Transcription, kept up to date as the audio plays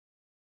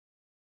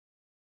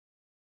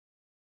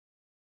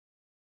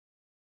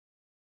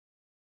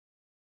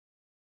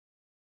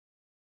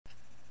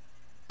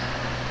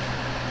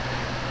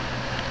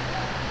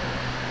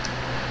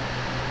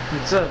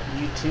What's up,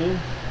 YouTube?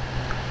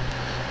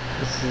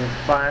 This is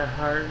Fire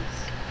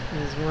Hearts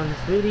is one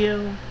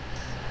video.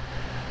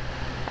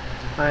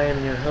 I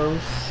am your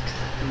host,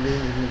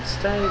 Benjamin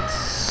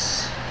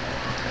Stites.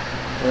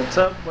 What's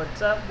up,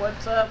 what's up,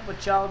 what's up?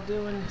 What y'all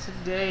doing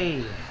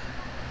today?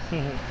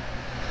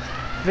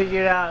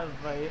 Figured out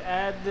if I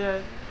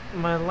add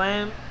my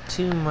lamp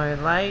to my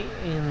light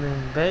in the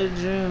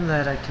bedroom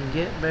that I can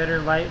get better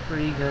light for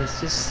you guys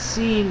to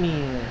see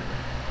me in.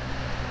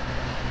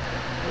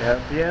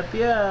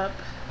 Yep.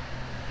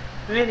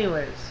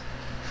 Anyways,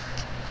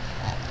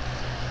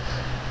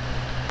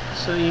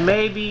 so you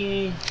may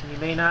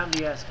not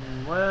be asking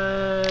me,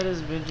 what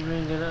is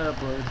Benjamin gonna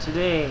upload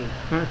today?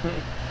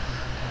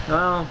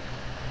 Well,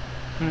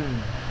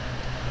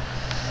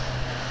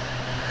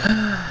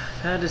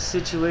 I've had a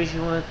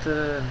situation with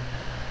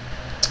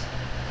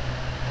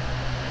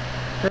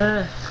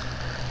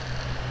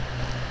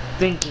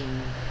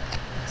thinking.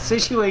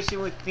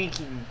 Situation with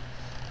thinking.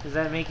 Does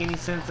that make any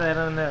sense? I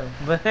don't know.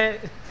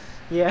 But,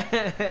 yeah.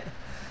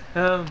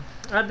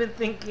 I've been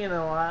thinking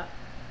a lot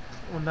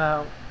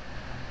about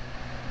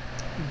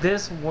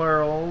this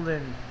world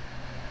and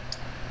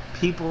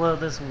people of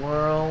this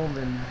world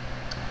and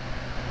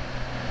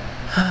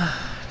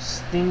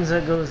just things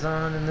that goes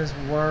on in this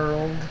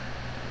world.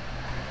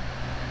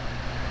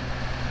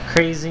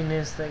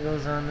 Craziness that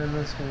goes on in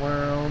this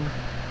world.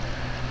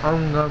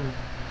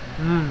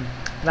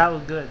 That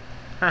was good.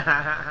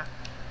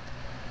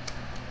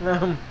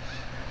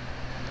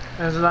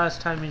 That's the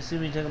last time you see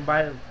me take a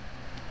bite of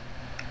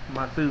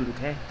my food,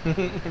 okay?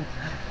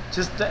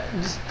 just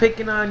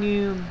picking on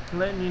you,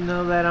 letting you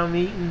know that I'm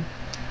eating.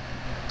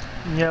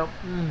 Yep,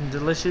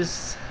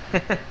 delicious,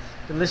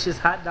 delicious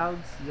hot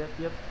dogs.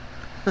 Yep.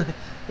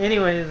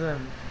 Anyways,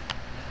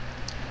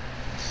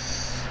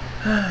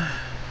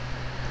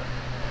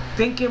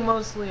 thinking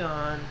mostly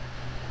on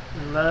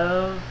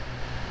love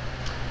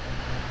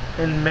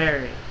and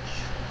marriage.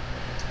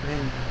 I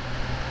mean,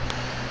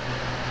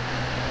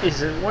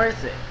 is it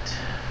worth it?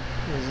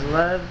 Is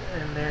love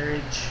and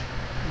marriage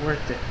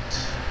worth it?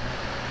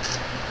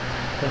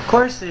 Of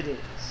course it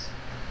is.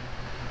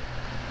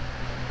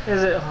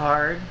 Is it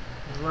hard?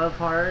 Is love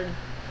hard?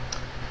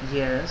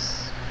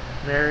 Yes.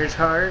 Marriage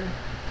hard?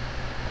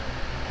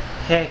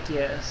 Heck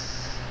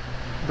yes.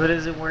 But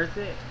is it worth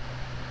it?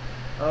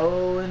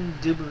 Oh,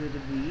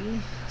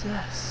 indubitably,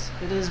 yes,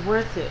 it is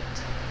worth it.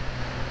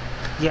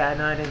 Yeah, I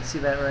know I didn't see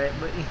that right,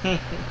 but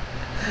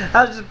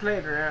I was just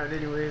playing around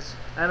anyways.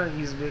 I don't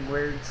use big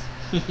words.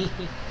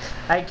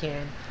 I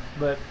can,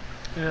 but,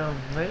 you know,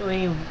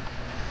 lately,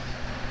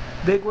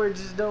 big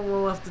words just don't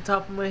roll off the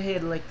top of my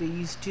head like they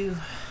used to.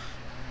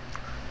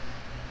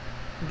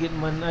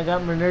 I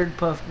got my nerd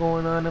puff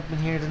going on up in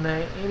here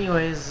tonight.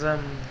 Anyways,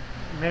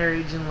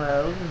 marriage and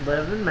love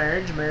and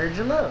marriage, marriage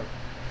and love.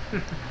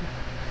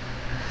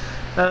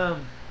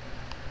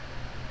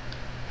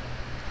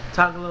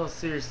 Talk a little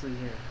seriously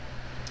here.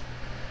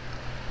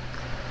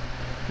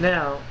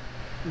 Now,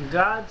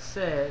 God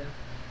said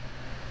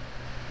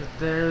that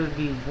there would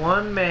be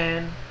one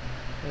man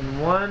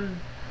and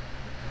one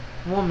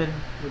woman,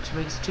 which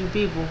makes two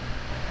people,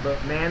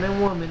 but man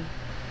and woman,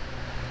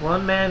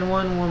 one man,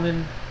 one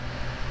woman,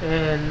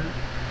 and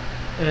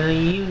a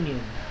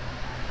union,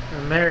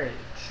 a marriage.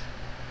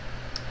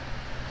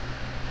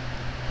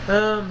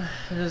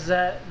 Does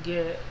that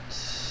get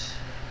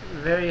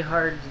very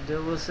hard to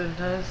deal with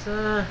sometimes?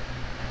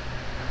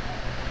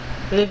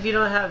 If you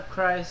don't have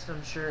Christ,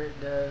 I'm sure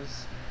it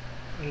does.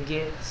 It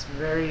gets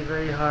very,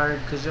 very hard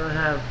because you don't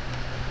have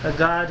a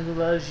God who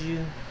loves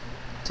you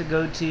to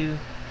go to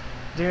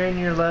during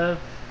your love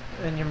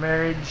and your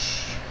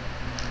marriage.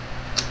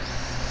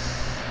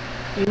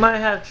 You might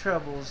have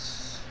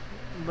troubles,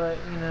 but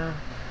you know,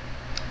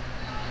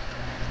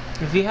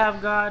 if you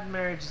have God,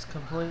 marriage is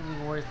completely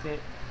worth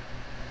it.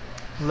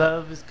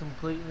 Love is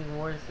completely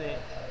worth it.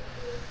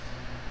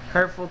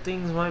 Hurtful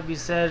things might be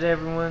said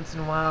every once in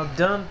a while.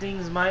 Dumb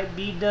things might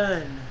be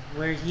done.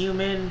 We're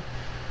human.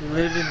 We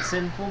live in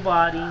sinful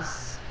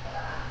bodies.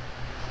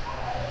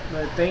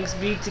 But thanks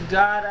be to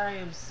God, I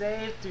am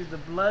saved through the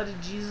blood of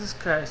Jesus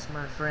Christ,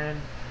 my friend.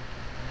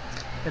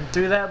 And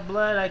through that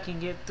blood, I can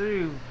get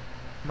through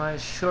my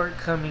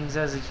shortcomings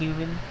as a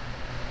human.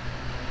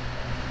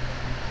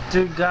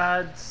 Through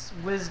God's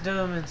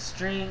wisdom and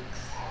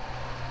strength,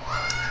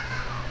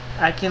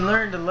 I can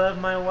learn to love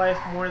my wife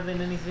more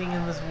than anything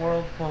in this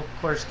world. Well,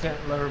 of course,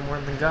 can't love her more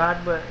than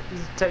God, but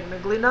he's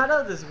technically not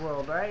of this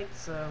world, right?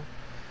 So,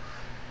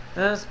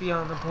 that's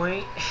beyond the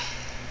point.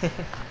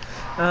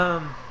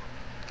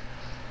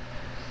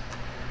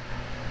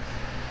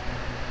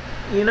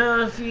 You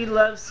know, if you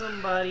love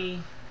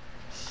somebody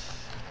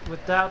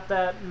without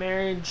that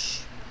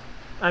marriage,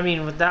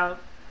 without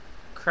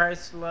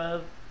Christ's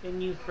love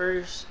in you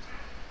first,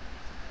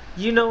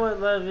 you know what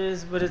love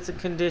is, but it's a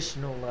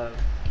conditional love.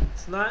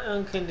 It's not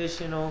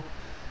unconditional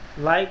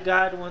like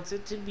God wants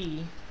it to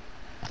be.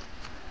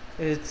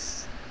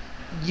 It's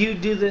you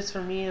do this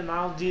for me and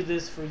I'll do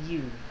this for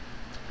you.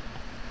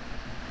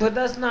 But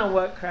that's not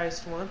what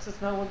Christ wants.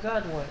 That's not what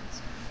God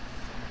wants.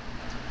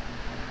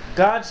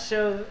 God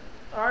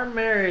our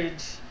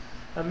marriage,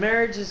 a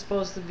marriage is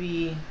supposed to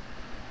be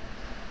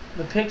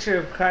the picture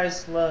of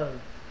Christ's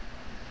love.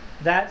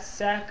 That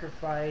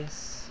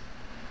sacrifice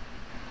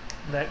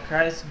that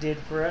Christ did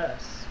for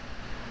us.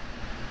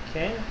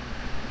 Okay?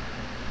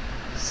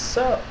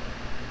 So,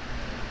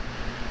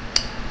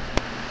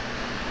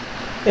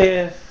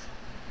 if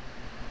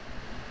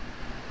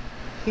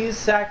He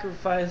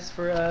sacrificed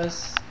for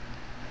us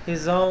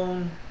His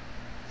own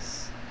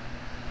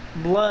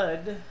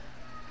blood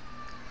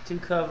to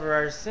cover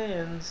our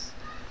sins,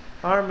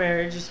 our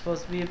marriage is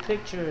supposed to be a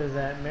picture of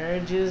that.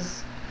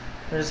 Marriages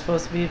are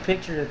supposed to be a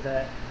picture of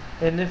that.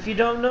 And if you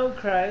don't know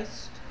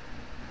Christ,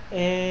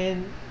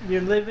 and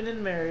you're living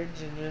in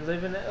marriage, and you're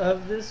living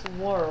of this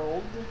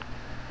world,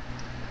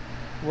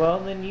 well,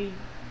 then you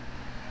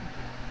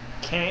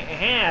can't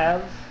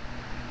have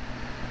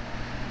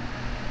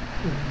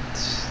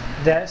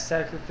that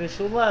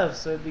sacrificial love,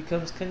 so it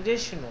becomes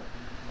conditional.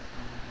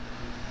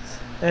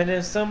 And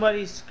if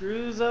somebody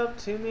screws up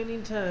too many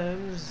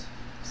times,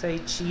 say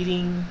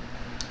cheating,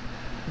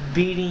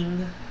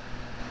 beating,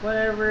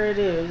 whatever it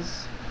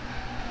is,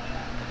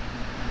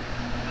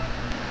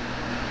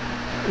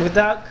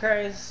 without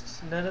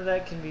Christ, none of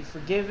that can be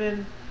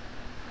forgiven.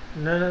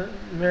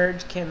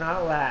 Marriage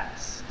cannot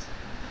last.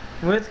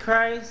 With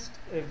Christ,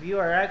 if you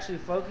are actually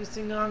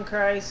focusing on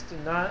Christ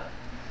and not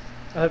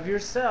of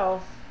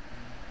yourself,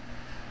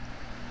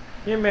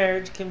 your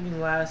marriage can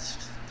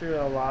last through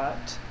a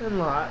lot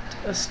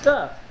of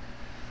stuff.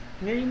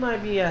 Now you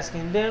might be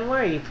asking, Dan,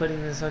 why are you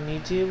putting this on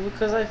YouTube?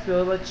 Because I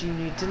feel that you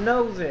need to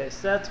know this.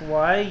 That's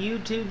why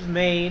YouTube's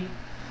made,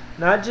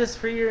 not just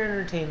for your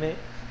entertainment,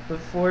 but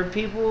for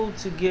people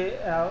to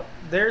get out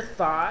their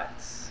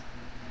thoughts,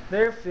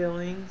 their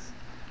feelings,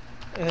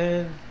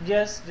 and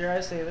yes, dare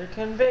I say, their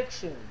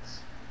convictions.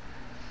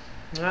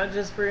 Not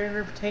just for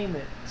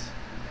entertainment.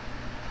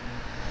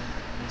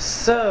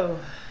 So,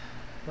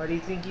 why do you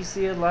think you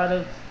see a lot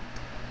of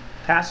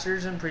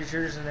pastors and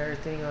preachers and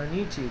everything on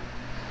YouTube?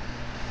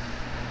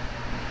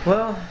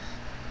 Well,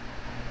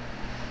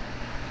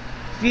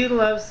 if you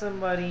love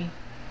somebody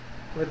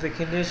with a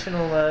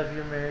conditional love,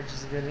 your marriage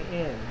is going to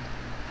end.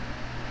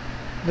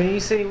 But you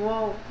say,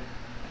 well,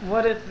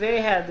 what if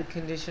they had the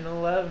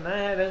conditional love and I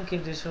had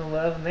unconditional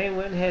love and they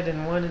went ahead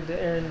and wanted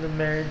to end the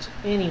marriage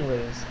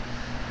anyways?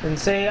 And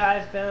say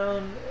I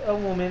found a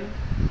woman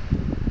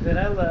that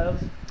I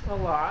love a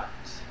lot,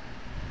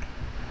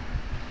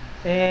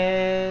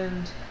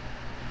 and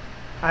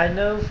I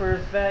know for a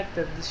fact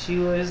that she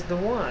was the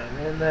one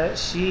and that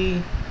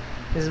she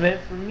is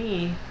meant for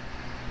me,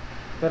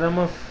 but I'm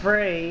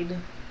afraid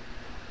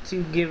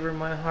to give her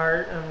my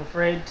heart. I'm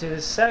afraid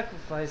to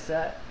sacrifice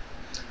that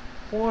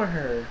for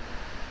her.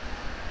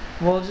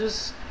 Well,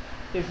 just,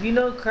 if you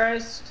know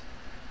Christ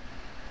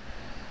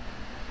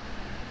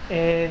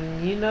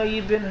and you know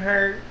you've been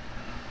hurt,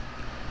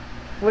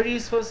 what are you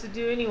supposed to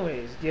do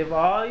anyways? Give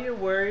all your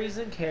worries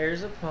and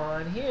cares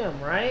upon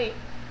Him, right?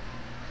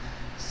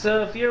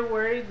 So if you're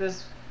worried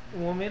this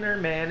woman or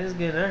man is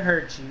going to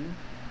hurt you,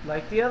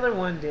 like the other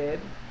one did,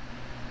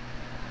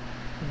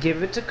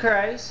 give it to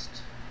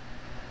Christ.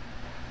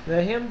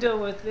 Let Him deal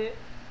with it.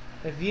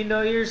 If you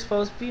know you're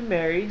supposed to be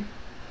married,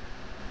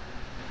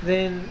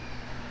 then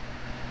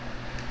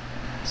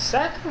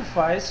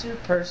sacrifice your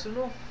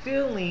personal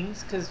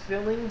feelings, because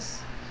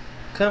feelings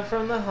come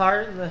from the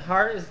heart, and the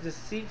heart is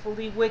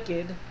deceitfully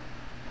wicked.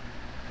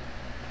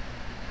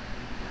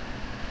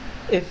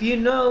 If you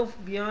know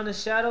beyond a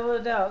shadow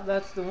of a doubt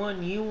that's the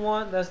one you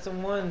want, that's the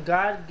one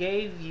God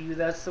gave you,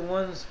 that's the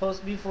one that's supposed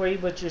to be for you,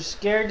 but you're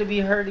scared to be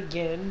hurt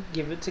again,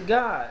 give it to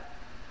God.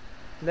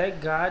 Let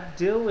God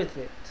deal with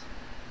it.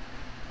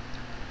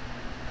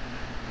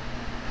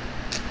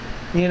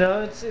 You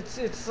know,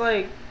 it's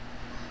like,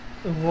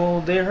 well,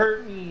 they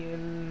hurt me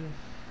and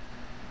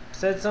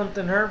said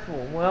something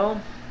hurtful.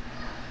 Well,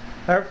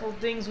 hurtful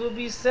things will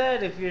be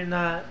said if you're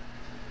not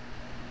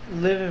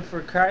living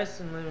for Christ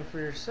and living for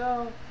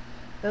yourself.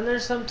 Then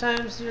there's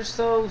sometimes you're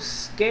so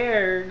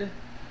scared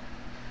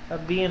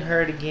of being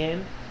hurt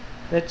again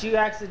that you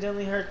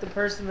accidentally hurt the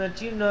person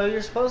that you know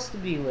you're supposed to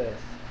be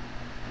with.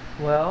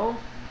 Well,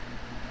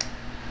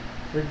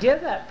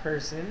 forgive that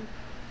person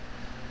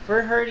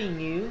for hurting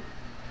you.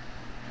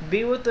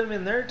 Be with them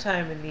in their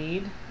time of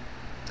need,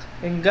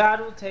 and God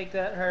will take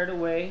that hurt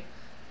away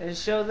and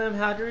show them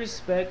how to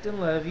respect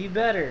and love you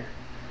better.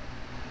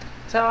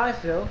 That's how I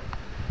feel.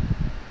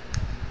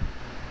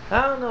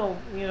 I don't know,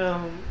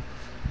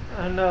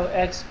 I'm no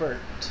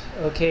expert,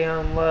 okay,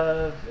 on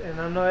love,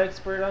 and I'm no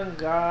expert on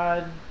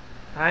God.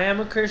 I am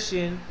a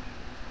Christian.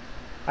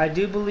 I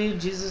do believe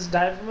Jesus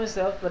died for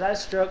myself, but I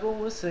struggle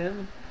with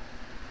sin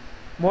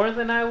more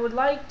than I would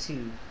like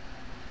to.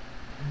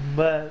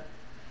 But,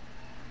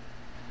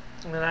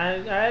 and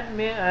I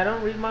admit I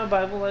don't read my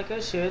Bible like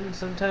I should, and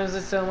sometimes I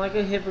sound like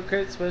a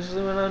hypocrite,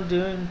 especially when I'm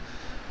doing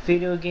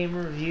video game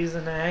reviews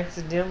and I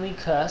accidentally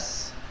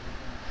cuss.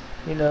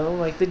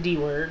 Like the D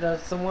word.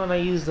 That's the one I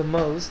use the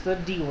most, the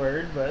D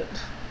word, but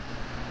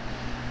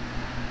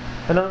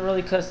I don't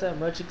really cuss that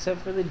much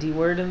except for the D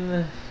word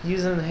and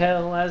using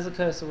hell as a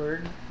cuss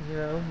word,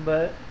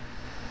 but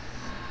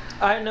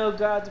I know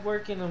God's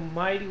working a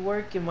mighty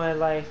work in my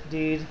life,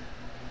 dude.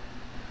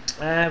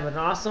 I have an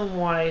awesome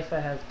wife. I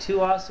have 2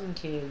 awesome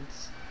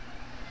kids.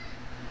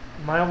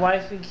 My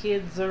wife and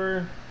kids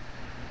are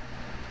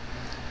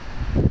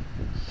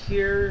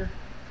here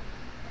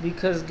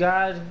because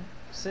God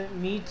sent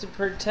me to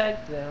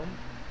protect them.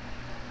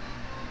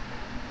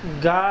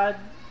 God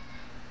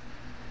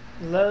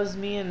loves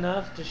me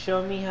enough to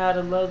show me how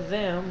to love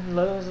them,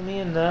 loves me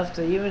enough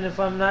to, even if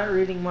I'm not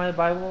reading my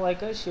Bible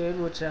like I should,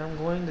 which I'm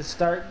going to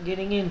start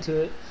getting into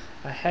it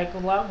a heck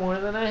of a lot more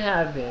than I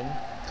have been,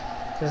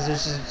 because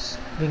there's just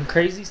been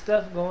crazy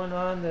stuff going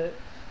on that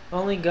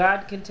only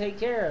God can take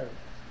care of.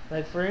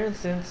 Like, for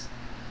instance,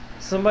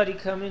 somebody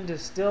coming to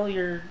steal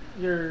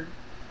your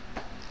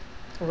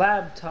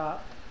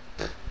laptop,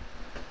 and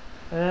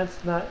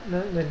that's not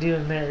nothing to do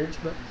with marriage,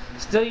 but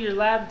steal your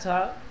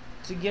laptop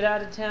to get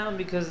out of town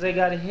because they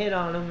got a hit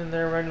on them and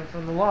they're running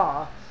from the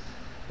law,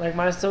 like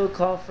my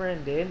so-called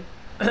friend did.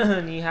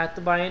 And you have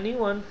to buy a new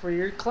one for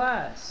your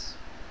class.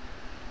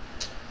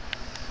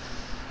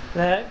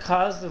 That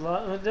caused a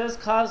lot. It does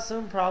cause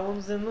some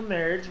problems in the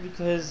marriage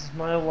because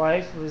my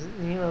wife was,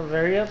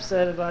 very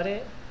upset about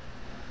it.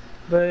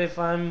 But if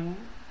I'm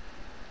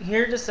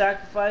here to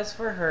sacrifice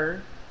for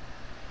her,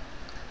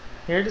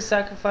 here to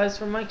sacrifice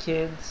for my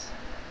kids,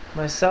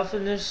 my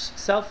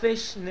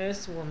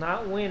selfishness will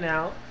not win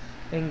out,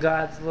 and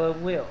God's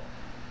love will.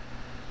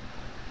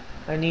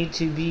 I need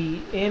to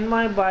be in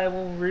my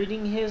Bible,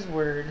 reading His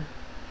Word,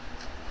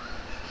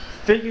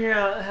 figuring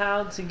out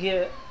how to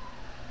get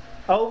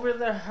over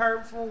the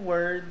hurtful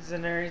words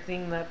and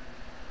everything that's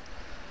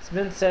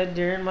been said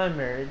during my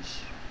marriage,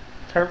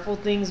 hurtful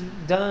things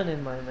done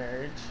in my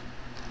marriage.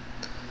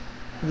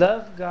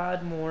 Love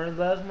God more,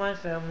 love my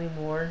family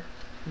more.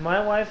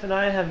 My wife and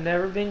I have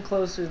never been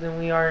closer than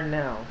we are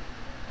now.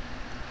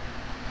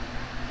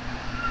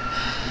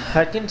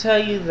 I can tell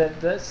you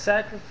that the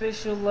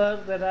sacrificial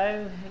love that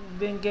I've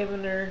been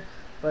giving her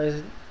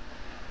by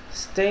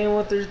staying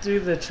with her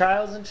through the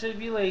trials and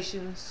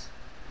tribulations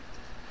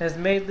has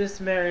made this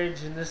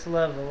marriage and this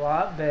love a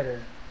lot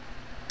better.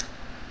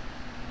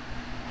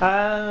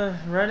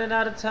 Running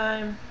out of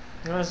time.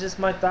 It was just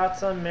my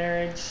thoughts on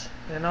marriage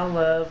and on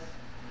love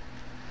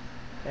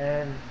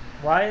and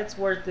why it's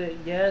worth it.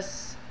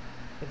 Yes,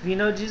 if you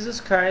know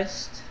Jesus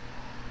Christ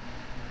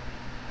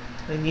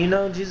and you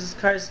know Jesus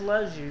Christ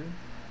loves you,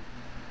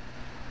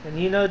 and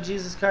you know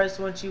Jesus Christ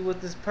wants you with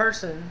this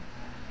person,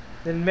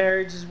 then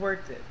marriage is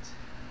worth it.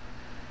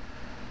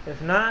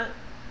 If not,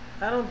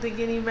 I don't think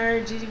any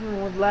marriage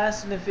even would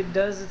last, and if it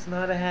does, it's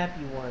not a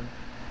happy one.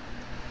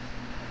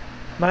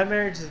 My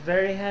marriage is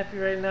very happy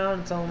right now,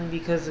 and it's only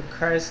because of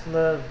Christ's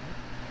love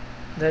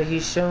that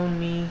He's shown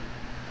me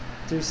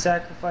through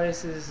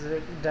sacrifices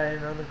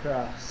dying on the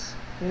cross.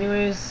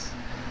 Anyways,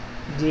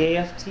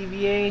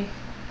 DAFTVA,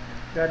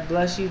 God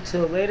bless you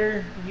till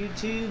later,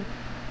 YouTube.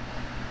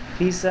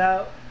 Peace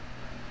out.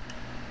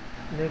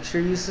 Make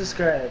sure you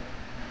subscribe.